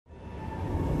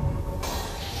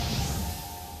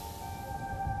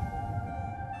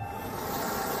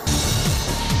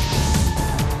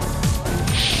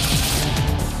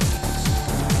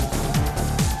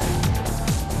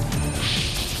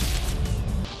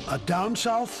A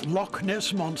down-south Loch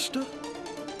Ness monster?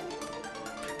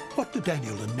 What do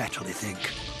Daniel and Natalie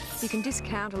think? You can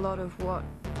discount a lot of what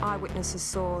eyewitnesses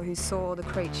saw who saw the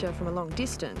creature from a long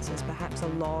distance as perhaps a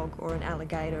log or an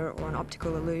alligator or an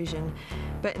optical illusion.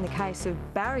 But in the case of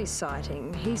Barry's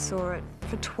sighting, he saw it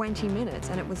for 20 minutes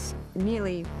and it was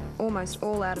nearly almost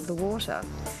all out of the water.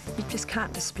 You just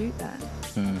can't dispute that.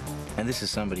 And this is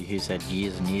somebody who's had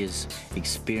years and years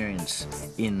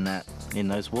experience in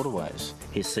those waterways.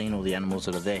 He's seen all the animals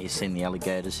that are there. He's seen the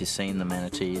alligators, he's seen the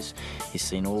manatees, he's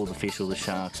seen all the fish, all the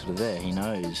sharks that are there. He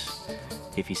knows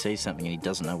if he sees something and he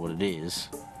doesn't know what it is,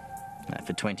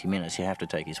 for 20 minutes you have to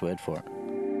take his word for it.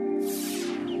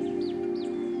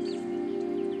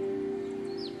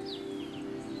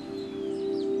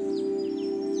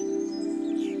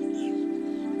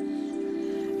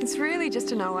 It's really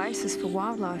just an oasis for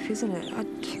wildlife, isn't it?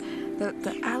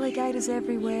 The alligators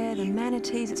everywhere, the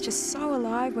manatees, it's just so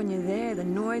alive when you're there, the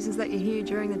noises that you hear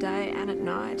during the day and at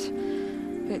night.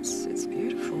 It's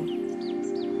beautiful.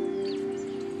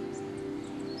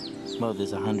 Well,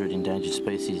 there's 100 endangered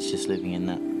species just living in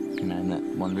that, in that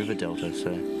one river delta,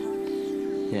 so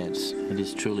yeah, it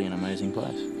is truly an amazing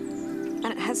place. And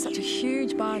it has such a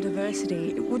huge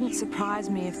biodiversity. It wouldn't surprise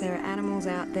me if there are animals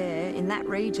out there in that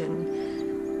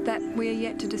region that we're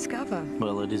yet to discover.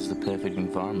 Well, it is the perfect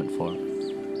environment for it.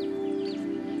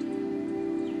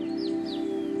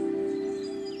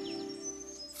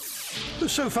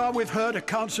 So far we've heard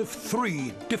accounts of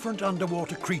 3 different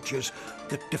underwater creatures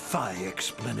that defy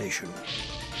explanation.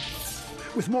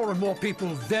 With more and more people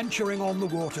venturing on the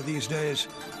water these days,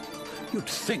 you'd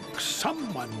think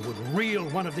someone would reel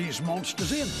one of these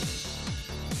monsters in.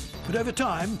 But over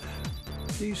time,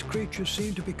 these creatures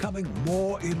seem to be becoming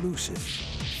more elusive.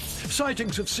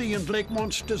 Sightings of sea and lake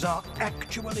monsters are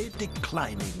actually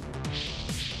declining.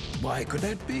 Why could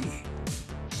that be?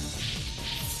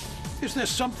 Is there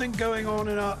something going on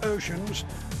in our oceans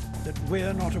that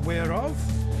we're not aware of?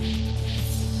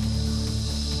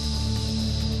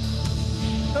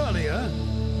 Earlier,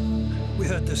 we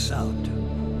heard this sound.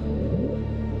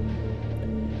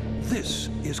 This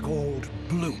is called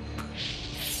bloop.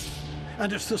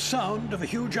 And it's the sound of a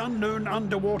huge unknown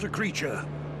underwater creature.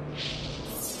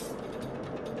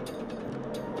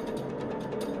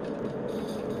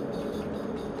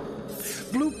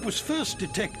 Bloop was first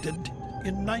detected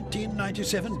in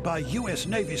 1997 by US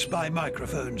Navy spy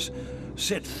microphones,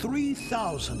 set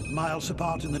 3,000 miles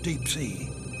apart in the deep sea.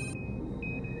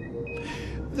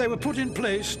 They were put in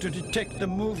place to detect the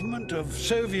movement of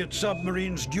Soviet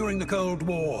submarines during the Cold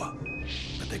War,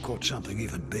 but they caught something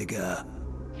even bigger.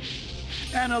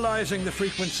 Analyzing the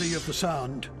frequency of the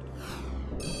sound,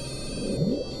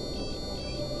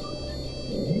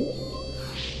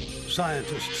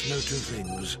 scientists know 2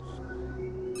 things.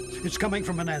 It's coming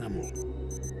from an animal.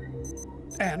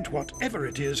 And whatever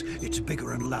it is, it's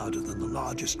bigger and louder than the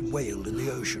largest whale in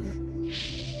the ocean.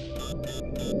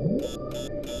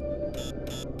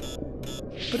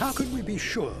 But how could we be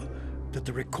sure that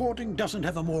the recording doesn't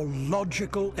have a more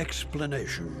logical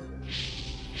explanation?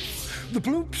 The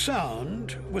bloop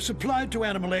sound was supplied to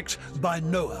Animal X by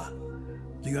NOAA,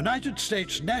 the United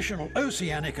States National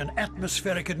Oceanic and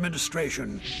Atmospheric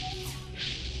Administration.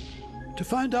 To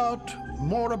find out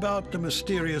more about the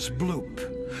mysterious bloop,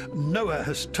 NOAA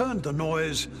has turned the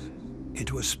noise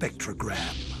into a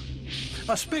spectrogram.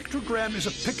 A spectrogram is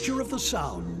a picture of the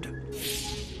sound.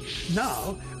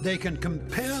 Now they can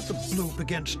compare the bloop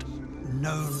against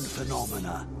known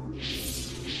phenomena.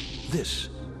 This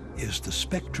is the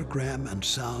spectrogram and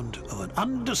sound of an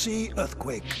undersea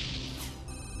earthquake.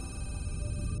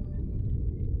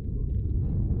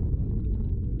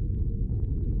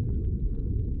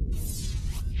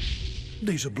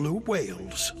 These are blue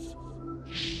whales.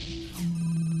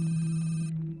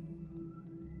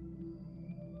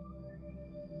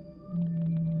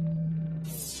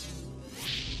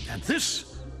 And this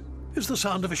is the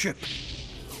sound of a ship.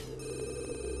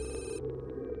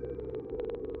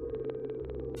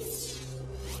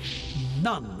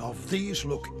 None of these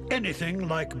look anything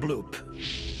like bloop.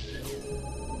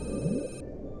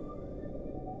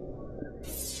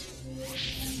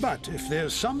 But if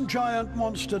there's some giant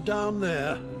monster down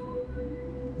there,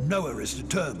 NOAA is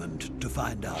determined to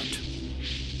find out.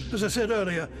 As I said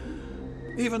earlier,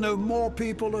 even though more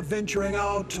people are venturing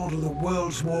out onto the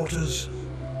world's waters,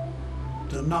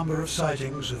 the number of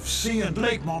sightings of sea and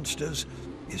lake monsters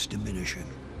is diminishing.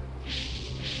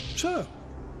 So,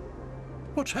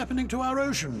 what's happening to our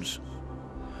oceans?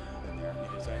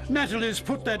 Natalie's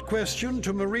put that question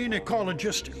to marine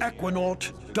ecologist,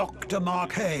 aquanaut Dr.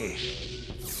 Mark Hay.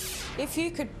 If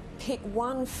you could pick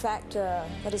one factor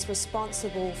that is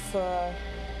responsible for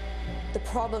the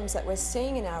problems that we're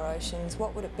seeing in our oceans,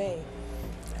 what would it be?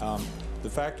 The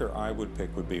factor I would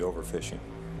pick would be overfishing.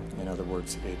 In other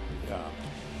words,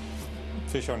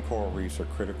 fish on coral reefs are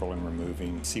critical in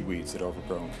removing seaweeds that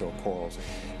overgrow and kill corals.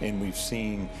 And we've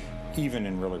seen, even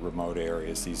in really remote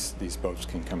areas, these boats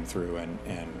can come through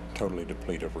and totally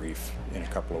deplete a reef in a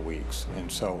couple of weeks.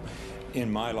 And so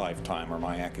in my lifetime, or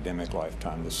my academic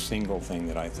lifetime, the single thing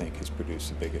that I think has produced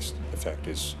the biggest effect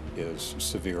is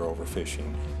severe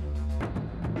overfishing.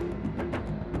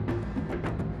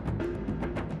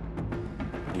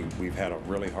 We've had a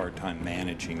really hard time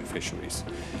managing fisheries.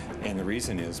 And the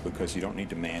reason is because you don't need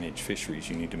to manage fisheries,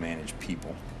 you need to manage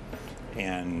people.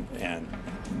 And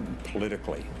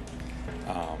politically,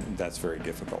 that's very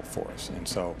difficult for us. And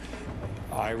so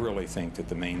I really think that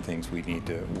the main things we need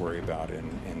to worry about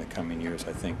in the coming years,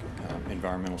 I think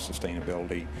environmental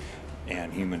sustainability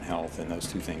and human health, and those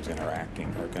two things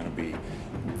interacting are going to be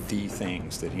the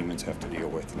things that humans have to deal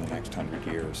with in the next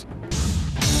 100 years.